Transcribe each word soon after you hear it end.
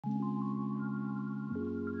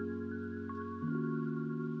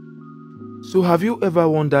So have you ever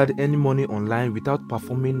wondered earning money online without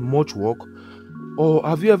performing much work? Or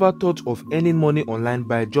have you ever thought of earning money online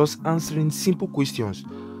by just answering simple questions?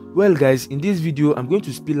 Well guys, in this video I'm going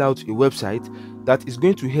to spill out a website that is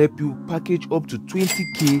going to help you package up to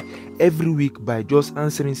 20k every week by just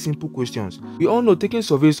answering simple questions. We all know taking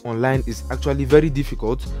surveys online is actually very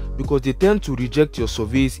difficult because they tend to reject your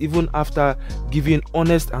surveys even after giving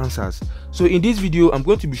honest answers. So in this video I'm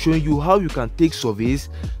going to be showing you how you can take surveys,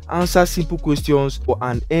 answer simple questions,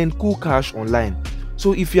 and earn cool cash online.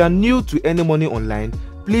 So if you are new to earning money online,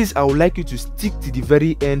 please I would like you to stick to the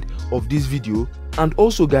very end of this video. And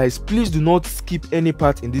also guys, please do not skip any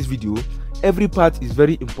part in this video. Every part is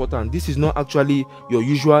very important. This is not actually your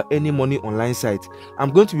usual earning money online site. I'm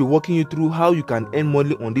going to be walking you through how you can earn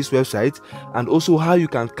money on this website and also how you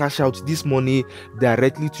can cash out this money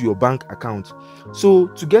directly to your bank account. So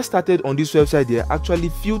to get started on this website, there are actually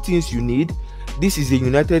few things you need. This is a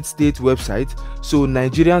United States website, so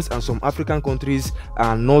Nigerians and some African countries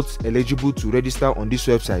are not eligible to register on this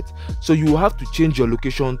website. So you will have to change your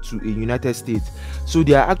location to a United States. So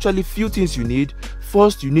there are actually few things you need.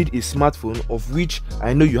 First, you need a smartphone, of which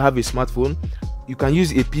I know you have a smartphone. You can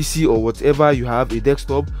use a PC or whatever you have, a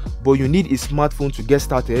desktop, but you need a smartphone to get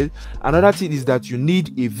started. Another thing is that you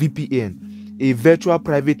need a VPN, a virtual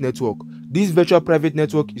private network. This virtual private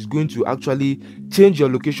network is going to actually change your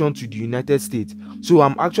location to the United States. So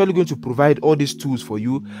I'm actually going to provide all these tools for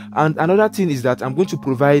you. And another thing is that I'm going to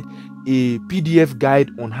provide a PDF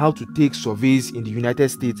guide on how to take surveys in the United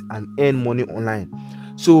States and earn money online.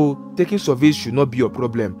 So taking surveys should not be your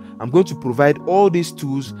problem. I'm going to provide all these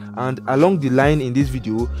tools, and along the line in this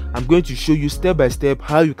video I'm going to show you step by step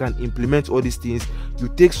how you can implement all these things. You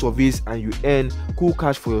take surveys and you earn cool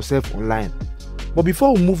cash for yourself online. But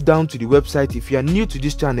before we move down to the website, if you are new to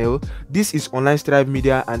this channel, this is Online Strive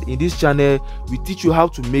Media, and in this channel we teach you how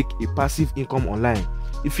to make a passive income online.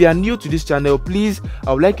 If you are new to this channel, please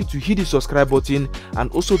I would like you to hit the subscribe button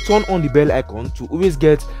and also turn on the bell icon to always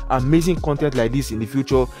get amazing content like this in the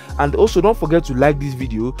future. And also don't forget to like this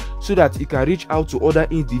video so that it can reach out to other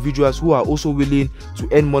individuals who are also willing to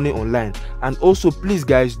earn money online. And also please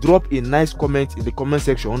guys, drop a nice comment in the comment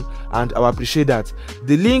section and I will appreciate that.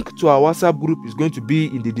 The link to our WhatsApp group is going to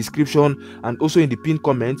be in the description and also in the pinned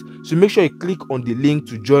comment, so make sure you click on the link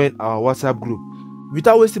to join our WhatsApp group.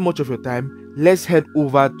 Without wasting much of your time, let's head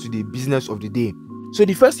over to the business of the day. So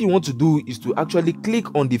the first thing you want to do is to actually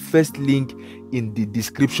click on the first link in the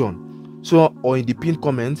description. So, or in the pinned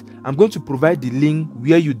comment, I'm going to provide the link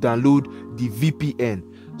where you download the VPN.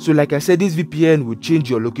 So like I said, this VPN will change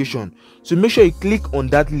your location. So make sure you click on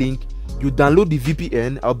that link, you download the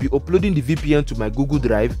VPN. I'll be uploading the VPN to my Google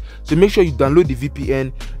Drive. So make sure you download the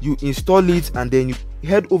VPN, you install it, and then you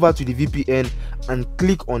head over to the VPN and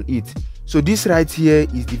click on it. So this right here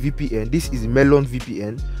is the VPN. This is Melon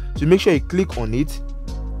VPN. So make sure you click on it.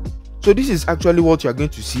 So this is actually what you are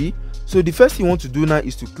going to see. So the first thing you want to do now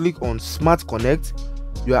is to click on Smart Connect.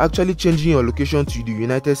 You are actually changing your location to the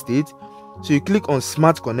United States. So you click on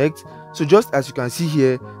Smart Connect. So just as you can see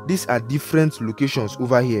here, these are different locations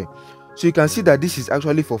over here. So you can see that this is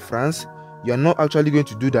actually for France. You are not actually going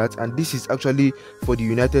to do that, and this is actually for the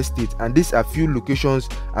United States, and these are few locations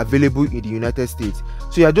available in the United States.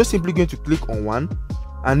 So you are just simply going to click on one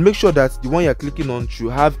and make sure that the one you are clicking on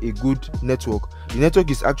should have a good network. The network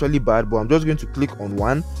is actually bad, but I'm just going to click on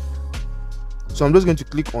one. So I'm just going to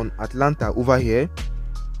click on Atlanta over here,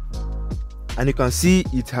 and you can see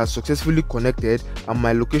it has successfully connected, and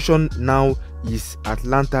my location now is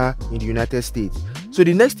Atlanta in the United States. So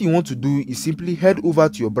the next thing you want to do is simply head over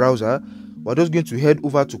to your browser. We're just going to head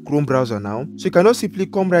over to Chrome browser now. So you can just simply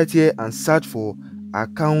come right here and search for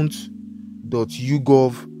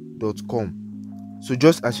account.yougov.com. So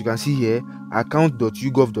just as you can see here,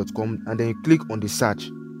 account.yougov.com, and then you click on the search.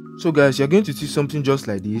 So guys, you're going to see something just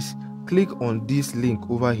like this. Click on this link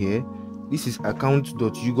over here. This is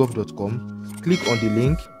account.yougov.com. Click on the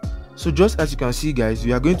link. So just as you can see guys,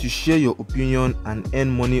 we are going to share your opinion and earn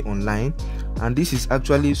money online. And this is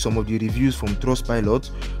actually some of the reviews from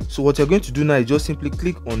Trustpilot. So what you're going to do now is just simply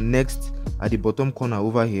click on next at the bottom corner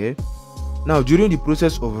over here. Now during the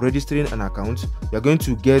process of registering an account, you're going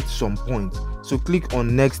to get some points. So click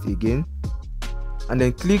on next again, and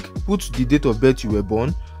then click put the date of birth you were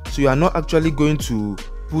born. So you are not actually going to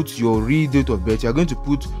put your real date of birth, you are going to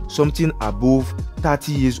put something above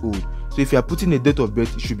 30 years old. So if you are putting a date of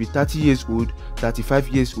birth, it should be 30 years old, 35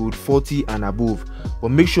 years old, 40 and above. But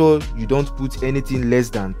make sure you don't put anything less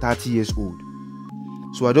than 30 years old.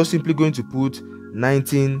 So I'm just simply going to put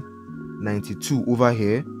 1992 over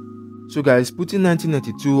here. So guys, putting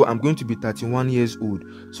 1992, I'm going to be 31 years old.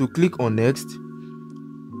 So click on next.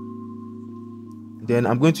 Then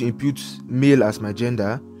I'm going to input male as my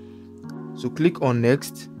gender. So click on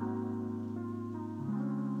next.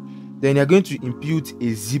 Then you're going to input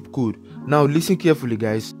a zip code. Now listen carefully,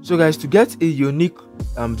 guys. So guys, to get a unique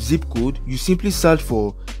zip code, you simply search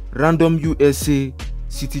for random USA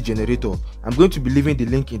city generator. I'm going to be leaving the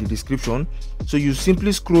link in the description. So you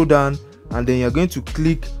simply scroll down and then you're going to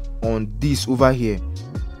click on this over here,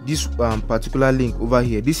 this particular link over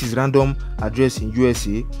here. This is random address in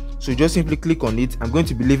USA. So just simply click on it. I'm going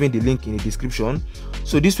to be leaving the link in the description.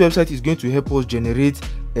 So this website is going to help us generate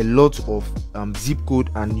a lot of zip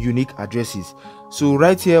code and unique addresses. So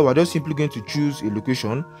right here, we're just simply going to choose a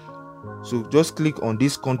location. So just click on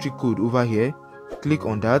this country code over here, click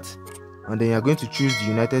on that, and then you're going to choose the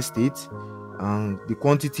United States, and the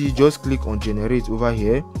quantity, just click on generate over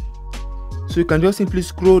here. So you can just simply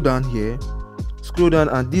scroll down here,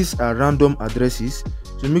 and these are random addresses.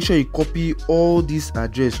 So make sure you copy all these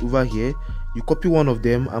address over here. You copy one of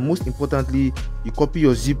them, and most importantly, you copy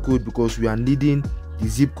your zip code, because we are needing the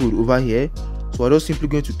zip code over here. So I'm just simply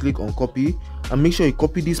going to click on copy, and make sure you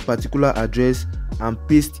copy this particular address and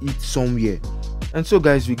paste it somewhere. And so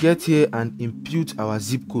guys, we get here and input our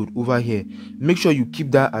zip code over here. Make sure you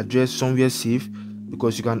keep that address somewhere safe,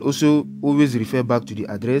 because you can also always refer back to the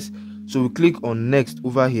address. So we click on next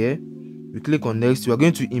over here. We click on next. We are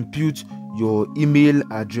going to input your email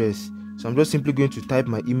address. So I'm just simply going to type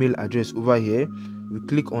my email address over here. We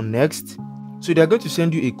click on next. So they are going to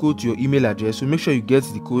send you a code to your email address. So make sure you get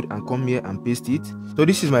the code and come here and paste it. So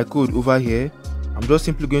this is my code over here. I'm just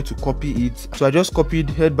simply going to copy it. So I just copied,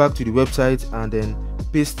 head back to the website, and then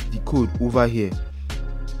paste the code over here.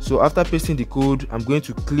 So after pasting the code, I'm going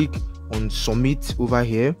to click on submit over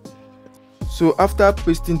here. So after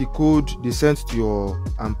pasting the code they sent to your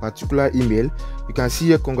particular email, you can see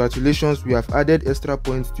here, congratulations, we have added extra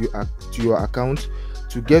points to your account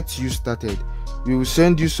to get you started. We will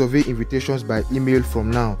send you survey invitations by email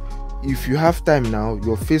from now. If you have time now,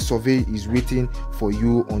 your face survey is waiting for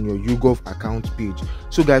you on your YouGov account page.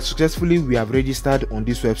 So guys, successfully we have registered on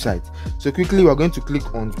this website. So quickly we're going to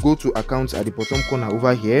click on go to accounts at the bottom corner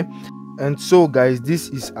over here. And so guys, this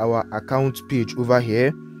is our account page over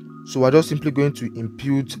here. So we're just simply going to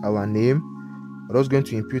input our name. We're just going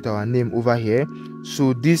to input our name over here.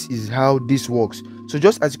 So this is how this works. So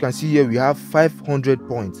just as you can see here, we have 500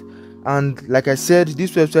 points. And like I said,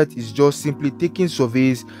 this website is just simply taking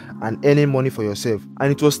surveys and earning money for yourself.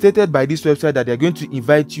 And it was stated by this website that they're going to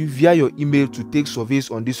invite you via your email to take surveys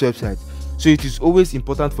on this website. So it is always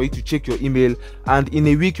important for you to check your email, and in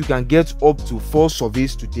a week you can get up to 4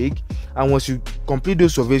 surveys to take. And once you complete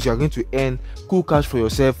those surveys, you are going to earn cool cash for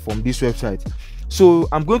yourself from this website. So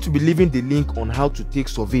I'm going to be leaving the link on how to take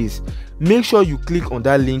surveys. Make sure you click on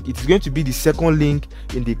that link. It is going to be the second link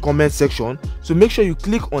in the comment section. So make sure you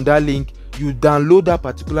click on that link, you download that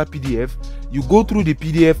particular PDF, you go through the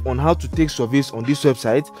PDF on how to take surveys on this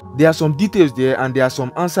website. There are some details there and there are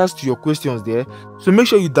some answers to your questions there. So make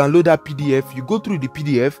sure you download that PDF, you go through the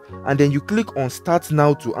PDF, and then you click on start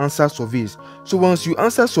now to answer surveys. So once you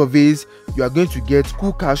answer surveys, you are going to get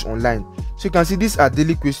cool cash online. So you can see these are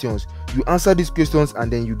daily questions. You answer these questions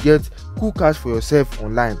and then you get cool cash for yourself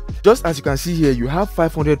online. Just as you can see here, you have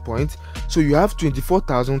 500 points. So you have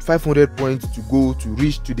 24,500 points to go to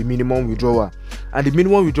reach to the minimum withdrawal. And the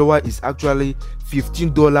minimum withdrawal is actually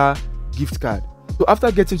 $15 gift card. So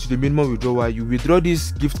after getting to the minimum withdrawal, you withdraw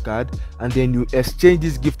this gift card and then you exchange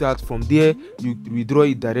this gift card. From there, you withdraw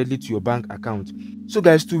it directly to your bank account. So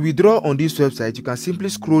guys, to withdraw on this website, you can simply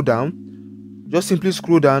scroll down. Just simply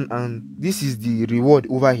scroll down, and this is the reward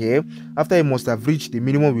over here. After you must have reached the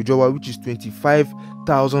minimum withdrawal, which is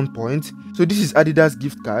 25,000 points. So this is Adidas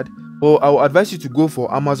gift card, or I will advise you to go for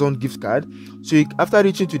Amazon gift card. So after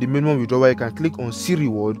reaching to the minimum withdrawal, you can click on see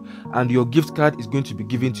reward and your gift card is going to be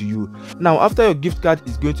given to you. Now after your gift card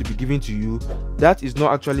is going to be given to you, that is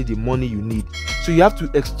not actually the money you need. So you have to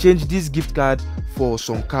exchange this gift card for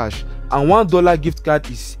some cash, and $1 gift card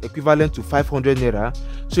is equivalent to 500 naira.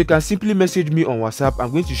 So you can simply message me on WhatsApp.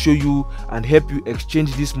 I'm going to show you and help you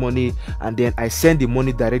exchange this money, and then I send the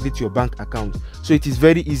money directly to your bank account. So it is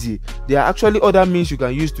very easy. There are actually other means you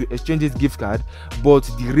can use to exchange this gift card, but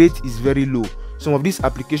the rate is very low. Some of these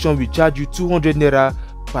applications will charge you 200 naira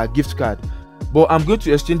per gift card. But I'm going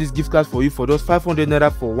to exchange this gift card for you for just 500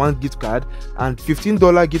 naira for one gift card, and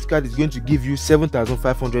 $15 gift card is going to give you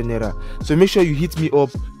 7,500 naira. So make sure you hit me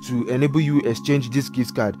up to enable you exchange this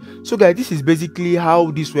gift card. So guys, this is basically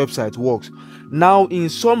how this website works. Now in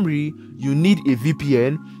summary, you need a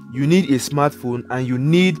VPN, you need a smartphone, and you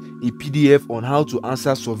need a PDF on how to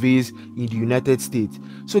answer surveys in the United States.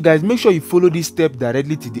 So guys, make sure you follow this step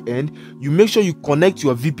directly to the end. You make sure you connect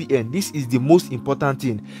your VPN. This is the most important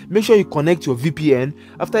thing. Make sure you connect your VPN.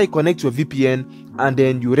 After you connect your VPN, and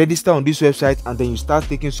then you register on this website, and then you start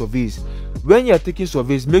taking surveys. When you are taking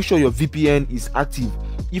surveys, make sure your VPN is active.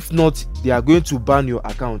 If not, they are going to ban your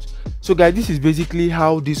account. So guys, this is basically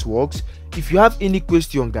how this works. If you have any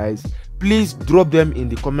question, guys, please drop them in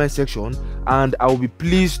the comment section, and I will be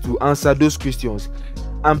pleased to answer those questions.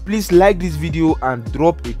 And please like this video and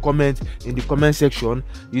drop a comment in the comment section.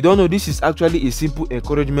 You don't know, this is actually a simple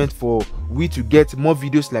encouragement for we to get more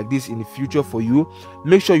videos like this in the future for you.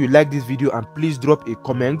 Make sure you like this video and please drop a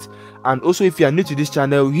comment. And also, if you are new to this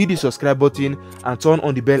channel, hit the subscribe button and turn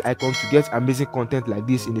on the bell icon to get amazing content like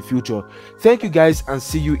this in the future. Thank you guys, and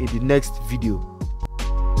see you in the next video.